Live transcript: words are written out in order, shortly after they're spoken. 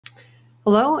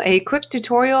Hello, a quick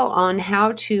tutorial on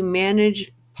how to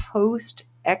manage post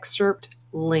excerpt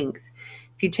length.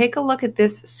 If you take a look at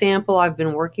this sample I've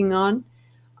been working on,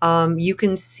 you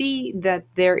can see that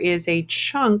there is a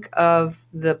chunk of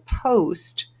the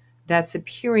post that's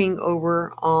appearing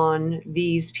over on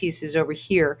these pieces over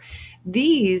here.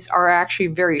 These are actually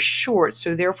very short,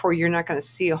 so therefore you're not going to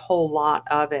see a whole lot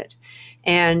of it.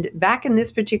 And back in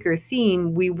this particular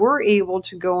theme, we were able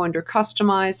to go under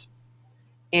Customize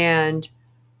and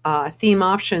theme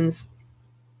options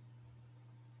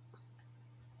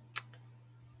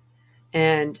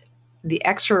and the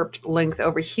excerpt length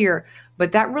over here,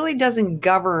 but that really doesn't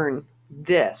govern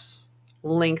this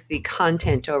lengthy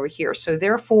content over here. So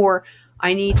therefore,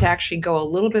 I need to actually go a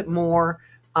little bit more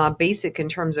basic in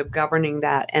terms of governing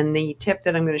that. And the tip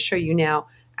that I'm going to show you now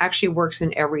actually works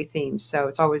in every theme, so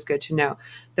it's always good to know.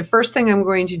 The first thing I'm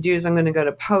going to do is I'm going to go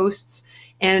to Posts,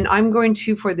 and I'm going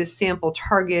to, for this sample,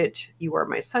 target You Are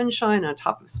My Sunshine on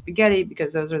top of Spaghetti,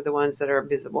 because those are the ones that are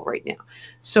visible right now.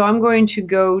 So I'm going to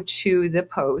go to the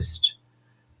post.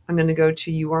 I'm going to go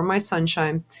to You Are My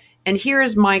Sunshine, and here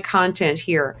is my content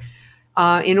here.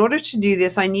 In order to do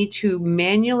this, I need to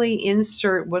manually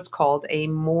insert what's called a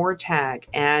more tag.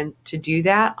 And to do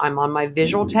that, I'm on my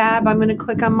visual tab. I'm going to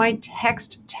click on my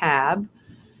text tab,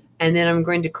 and then I'm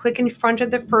going to click in front of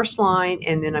the first line,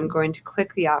 and then I'm going to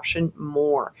click the option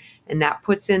more. And that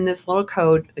puts in this little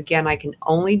code. Again, I can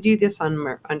only do this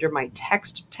under my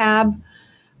text tab.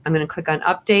 I'm going to click on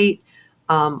update.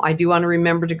 I do want to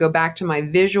remember to go back to my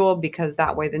visual, because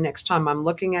that way the next time I'm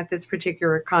looking at this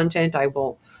particular content, I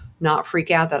will not freak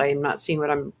out that I am not seeing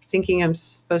what I'm thinking I'm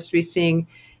supposed to be seeing.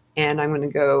 And I'm going to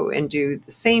go and do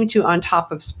the same to on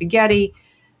top of Spaghetti.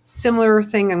 Similar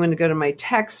thing, I'm going to go to my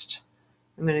text.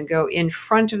 I'm going to go in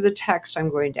front of the text. I'm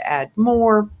going to add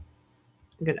more.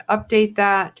 I'm going to update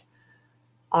that.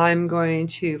 I'm going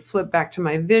to flip back to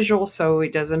my visual so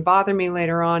it doesn't bother me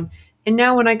later on. And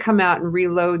now when I come out and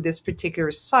reload this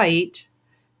particular site,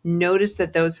 notice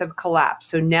that those have collapsed.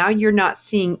 So now you're not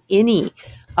seeing any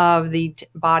of the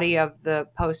body of the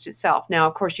post itself. Now,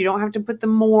 of course, you don't have to put the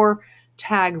more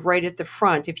tag right at the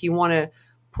front. If you want to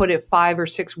put it 5 or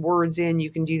 6 words in, you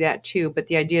can do that too. But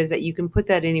the idea is that you can put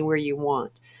that anywhere you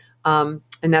want. And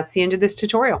that's the end of this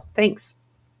tutorial. Thanks.